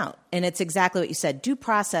pan out. And it's exactly what you said. Due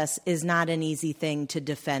process is not an easy thing to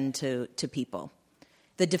defend to people.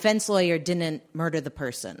 The defense lawyer didn't murder the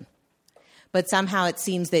person. But somehow it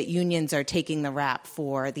seems that unions are taking the rap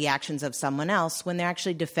for the actions of someone else when they're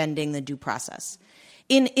actually defending the due process.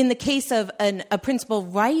 In the case of a principal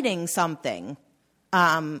writing something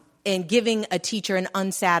and giving a teacher an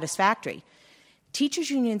unsatisfactory, teachers'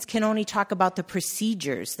 unions can only talk about the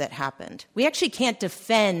procedures that happened. We actually can't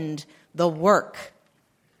defend the work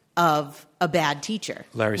of a bad teacher.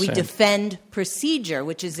 Larry we Sand. Defend procedure,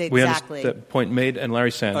 which is exactly... We understand that point made, and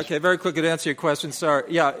Larry Sand. Okay, very quickly to answer your question, sir.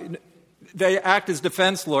 Yeah, they act as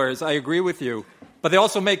defense lawyers. I agree with you. But they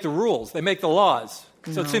also make the rules. They make the laws.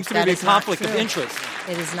 So it seems to be a conflict of interest.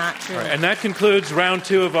 It is not true. Right, and that concludes round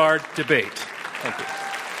 2 of our debate. Thank you.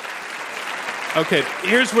 Okay,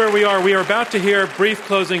 here's where we are. We are about to hear brief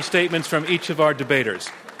closing statements from each of our debaters.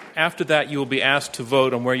 After that, you will be asked to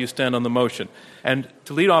vote on where you stand on the motion. And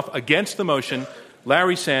to lead off against the motion,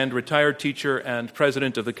 Larry Sand, retired teacher and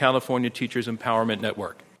president of the California Teachers Empowerment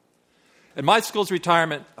Network. At my school's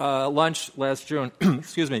retirement lunch last June,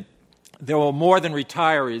 there were more than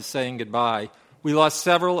retirees saying goodbye. We lost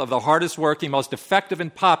several of the hardest working, most effective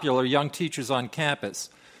and popular young teachers on campus.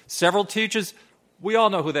 Several teachers, we all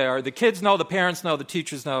know who they are. The kids know, the parents know, the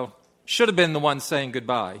teachers know, should have been the ones saying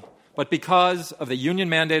goodbye. But because of the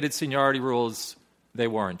union-mandated seniority rules, they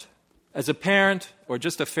weren't. As a parent or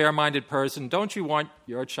just a fair-minded person, don't you want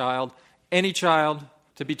your child, any child,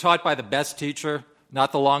 to be taught by the best teacher,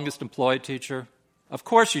 not the longest employed teacher? Of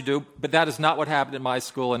course you do, but that is not what happened at my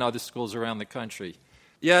school and other schools around the country.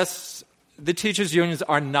 Yes, the teachers' unions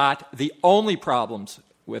are not the only problems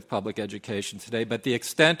with public education today, but the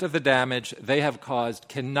extent of the damage they have caused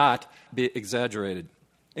cannot be exaggerated.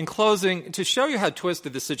 In closing, to show you how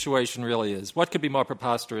twisted the situation really is, what could be more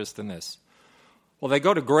preposterous than this? Well, they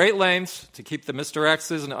go to great lengths to keep the Mr.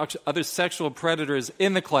 X's and other sexual predators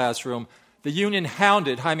in the classroom. The union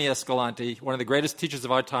hounded Jaime Escalante, one of the greatest teachers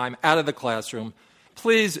of our time, out of the classroom.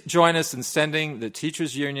 Please join us in sending the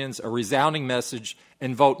teachers' unions a resounding message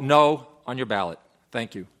and vote no on your ballot.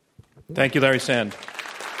 Thank you. Thank you, Larry Sand.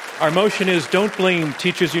 Our motion is don't blame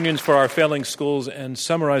teachers' unions for our failing schools, and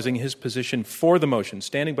summarizing his position for the motion,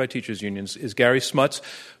 standing by teachers' unions, is Gary Smuts,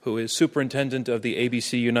 who is superintendent of the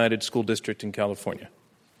ABC United School District in California.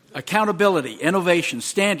 Accountability, innovation,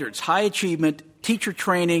 standards, high achievement, teacher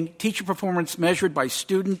training, teacher performance measured by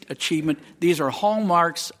student achievement, these are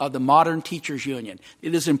hallmarks of the modern teachers' union.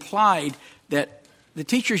 It is implied that the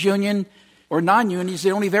teachers' union or non-union is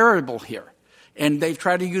the only variable here. And they've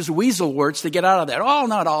tried to use weasel words to get out of that. Oh,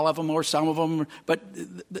 not all of them or some of them. But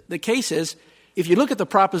the case is, if you look at the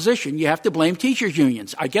proposition, you have to blame teachers'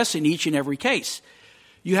 unions, I guess in each and every case.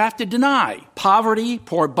 You have to deny poverty,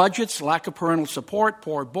 poor budgets, lack of parental support,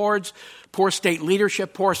 poor boards, poor state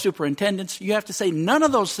leadership, poor superintendents. You have to say none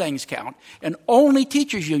of those things count, and only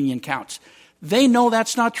teachers' union counts. They know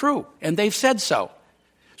that's not true, and they've said so.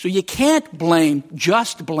 So you can't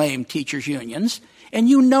just blame teachers' unions. And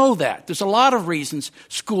you know that. There's a lot of reasons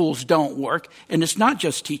schools don't work, and it's not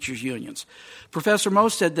just teachers' unions. Professor Moe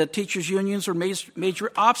said that teachers' unions are major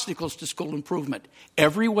obstacles to school improvement.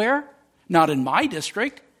 Everywhere? Not in my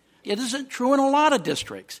district. It isn't true in a lot of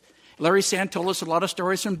districts. Larry Sand told us a lot of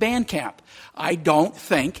stories from band camp. I don't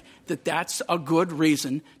think that that's a good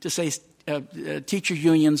reason to say teachers'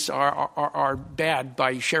 unions are bad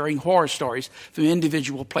by sharing horror stories from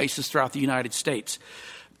individual places throughout the United States.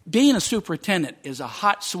 Being a superintendent is a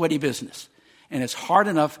hot, sweaty business, and it's hard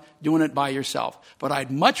enough doing it by yourself. But I'd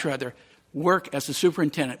much rather work as a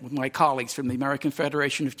superintendent with my colleagues from the American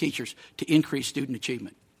Federation of Teachers to increase student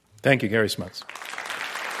achievement. Thank you, Gary Smuts.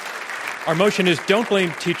 Our motion is Don't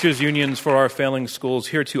Blame Teachers Unions for Our Failing Schools.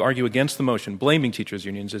 Here to argue against the motion, blaming teachers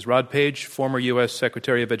unions, is Rod Page, former U.S.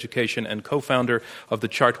 Secretary of Education and co-founder of the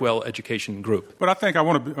Chartwell Education Group. But I think I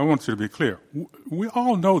want you to be clear. We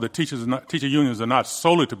all know that teacher unions are not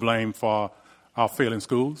solely to blame for our failing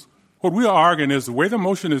schools. What we are arguing is the way the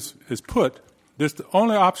motion is put, this is the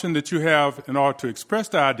only option that you have in order to express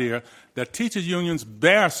the idea that teachers unions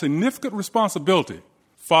bear significant responsibility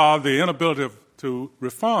for the inability to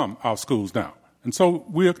reform our schools now. And so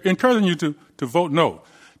we're encouraging you to vote no.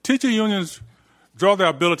 Teacher unions draw their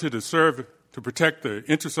ability to serve, to protect the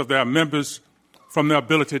interests of their members from their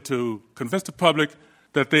ability to convince the public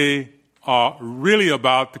that they are really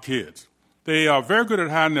about the kids. They are very good at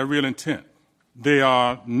hiding their real intent. They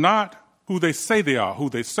are not who they say they are. Who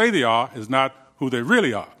they say they are is not who they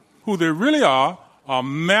really are. Who they really are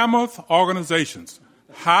mammoth organizations,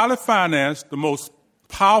 highly financed, the most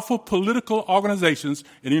powerful political organizations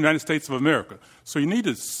in the United States of America. So you need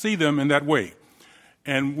to see them in that way.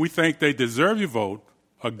 And we think they deserve your vote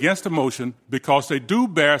against the motion because they do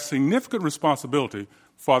bear significant responsibility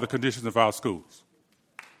for the conditions of our schools.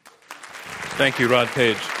 Thank you, Rod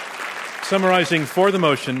Page. Summarizing for the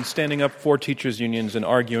motion, standing up for teachers unions and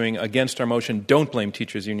arguing against our motion,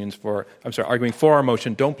 arguing for our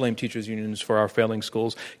motion, don't blame teachers unions for our failing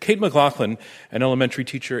schools, Kate McLaughlin, an elementary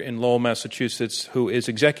teacher in Lowell, Massachusetts, who is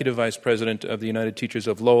Executive Vice President of the United Teachers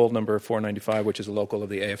of Lowell, number 495, which is a local of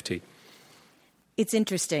the AFT. It's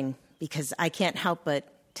interesting because I can't help but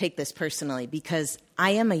take this personally because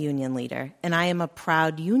I am a union leader and I am a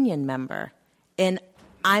proud union member. And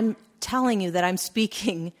I'm telling you that I'm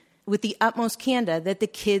speaking with the utmost candor that the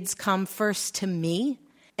kids come first to me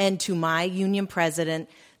and to my union president.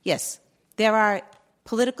 Yes, there are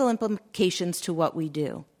political implications to what we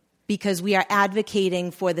do because we are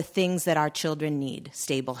advocating for the things that our children need: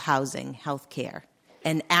 stable housing, health care,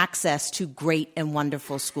 and access to great and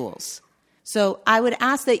wonderful schools. So I would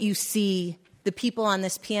ask that you see the people on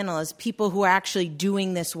this panel as people who are actually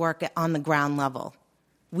doing this work on the ground level.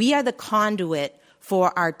 We are the conduit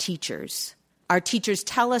for our teachers. Our teachers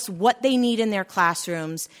tell us what they need in their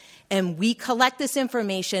classrooms, and we collect this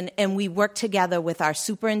information and we work together with our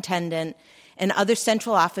superintendent and other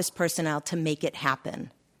central office personnel to make it happen.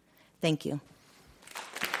 Thank you.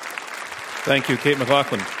 Thank you, Kate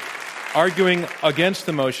McLaughlin. Arguing against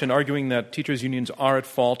the motion, arguing that teachers' unions are at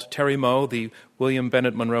fault, Terry Moe, the William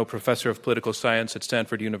Bennett Monroe Professor of Political Science at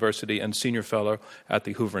Stanford University and Senior Fellow at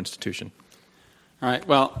the Hoover Institution. All right.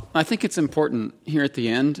 Well, I think it's important here at the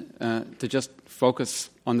end to just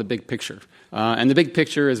focus on the big picture. And the big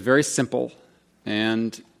picture is very simple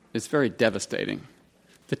and it's very devastating.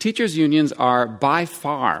 The teachers' unions are by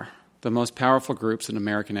far the most powerful groups in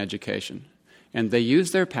American education. And they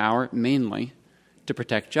use their power mainly to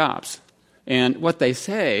protect jobs. And what they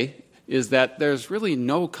say is that there's really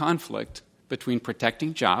no conflict between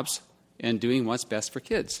protecting jobs and doing what's best for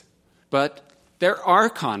kids. But there are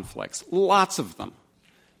conflicts, lots of them.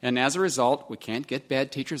 And as a result, we can't get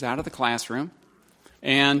bad teachers out of the classroom.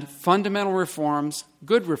 And fundamental reforms,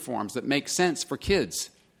 good reforms that make sense for kids,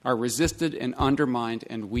 are resisted and undermined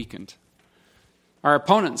and weakened. Our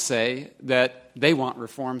opponents say that they want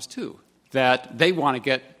reforms too, that they want to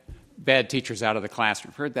get bad teachers out of the classroom.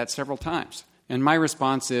 I've heard that several times. And my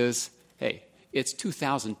response is, hey, it's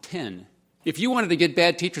 2010. If you wanted to get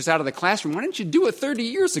bad teachers out of the classroom, why didn't you do it 30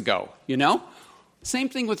 years ago, you know? Same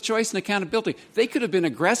thing with choice and accountability. They could have been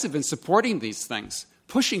aggressive in supporting these things,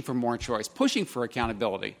 pushing for more choice, pushing for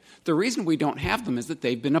accountability. The reason we don't have them is that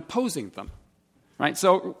they've been opposing them, right?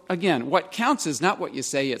 So, again, what counts is not what you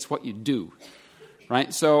say, it's what you do,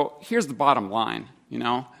 right? So here's the bottom line, you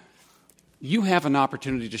know. You have an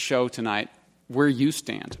opportunity to show tonight where you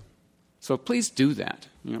stand. So please do that.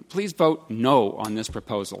 You know, please vote no on this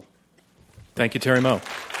proposal. Thank you, Terry Moe.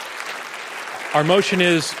 Our motion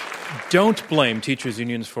is don't blame teachers'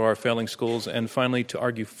 unions for our failing schools. And finally, to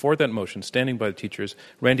argue for that motion, standing by the teachers,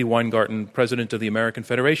 Randy Weingarten, president of the American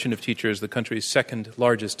Federation of Teachers, the country's second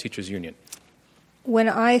largest teachers' union. When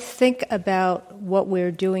I think about what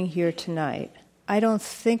we're doing here tonight, I don't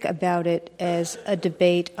think about it as a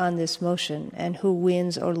debate on this motion and who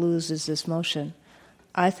wins or loses this motion.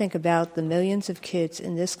 I think about the millions of kids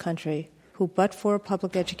in this country who, but for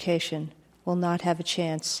public education, will not have a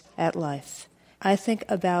chance at life. I think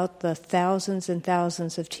about the thousands and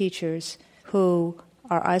thousands of teachers who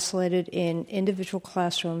are isolated in individual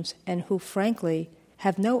classrooms and who, frankly,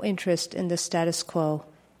 have no interest in the status quo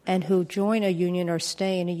and who join a union or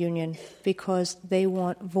stay in a union because they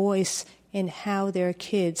want voice in how their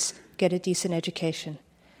kids get a decent education.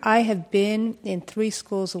 I have been in 3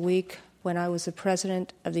 schools a week when I was the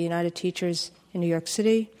president of the United Teachers in New York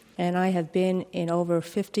City and I have been in over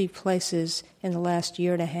 50 places in the last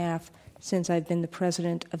year and a half since I've been the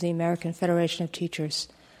president of the American Federation of Teachers.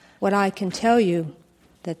 What I can tell you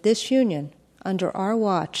that this union, under our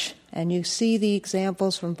watch, and you see the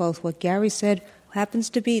examples from both what Gary said, who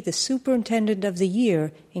happens to be the superintendent of the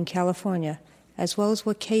year in California, as well as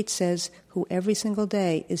what Kate says, who every single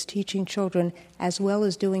day is teaching children as well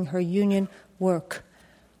as doing her union work.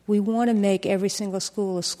 We want to make every single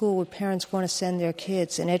school a school where parents want to send their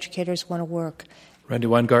kids and educators want to work. Randi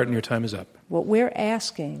Weingarten, your time is up. What we're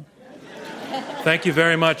asking... Thank you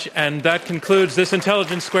very much. And that concludes this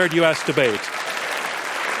Intelligence Squared U.S. debate.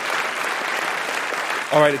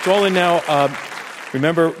 All right, it's all in now.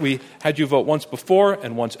 Remember, we had you vote once before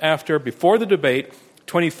and once after. Before the debate,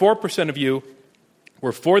 24% of you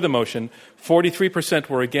were for the motion, 43%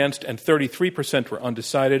 were against, and 33% were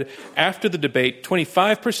undecided. After the debate,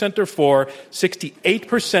 25% are for,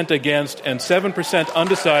 68% against, and 7%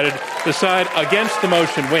 undecided. The side against the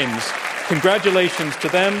motion wins. Congratulations to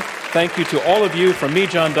them. Thank you to all of you from me,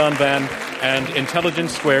 John Donvan, and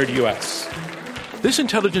Intelligence Squared U.S. This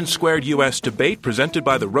Intelligence Squared U.S. debate, presented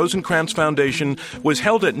by the Rosencrantz Foundation, was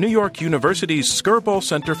held at New York University's Skirball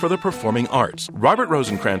Center for the Performing Arts. Robert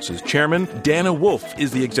Rosencrantz is chairman. Dana Wolf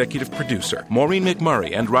is the executive producer. Maureen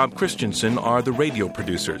McMurray and Rob Christensen are the radio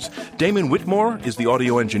producers. Damon Whitmore is the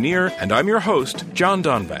audio engineer. And I'm your host, John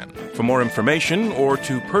Donvan. For more information or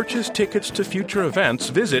to purchase tickets to future events,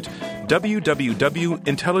 visit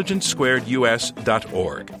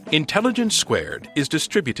www.intelligencesquaredus.org. Intelligence Squared is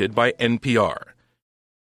distributed by NPR.